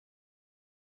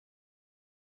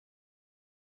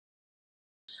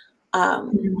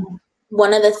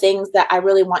One of the things that I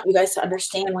really want you guys to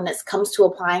understand when it comes to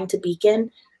applying to Beacon,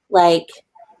 like,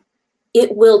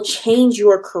 it will change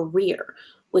your career,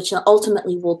 which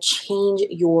ultimately will change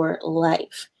your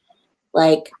life.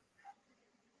 Like,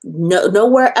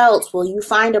 nowhere else will you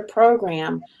find a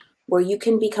program where you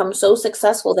can become so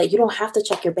successful that you don't have to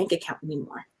check your bank account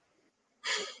anymore.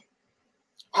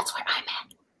 That's where I'm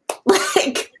at.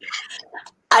 Like,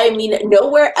 I mean,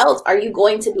 nowhere else are you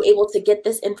going to be able to get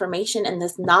this information and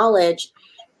this knowledge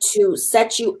to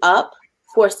set you up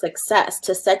for success,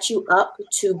 to set you up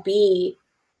to be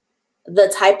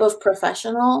the type of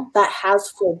professional that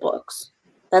has full books,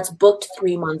 that's booked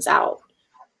 3 months out.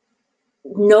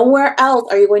 Nowhere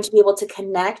else are you going to be able to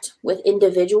connect with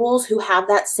individuals who have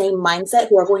that same mindset,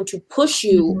 who are going to push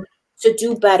you to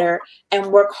do better and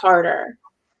work harder.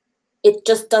 It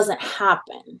just doesn't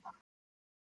happen.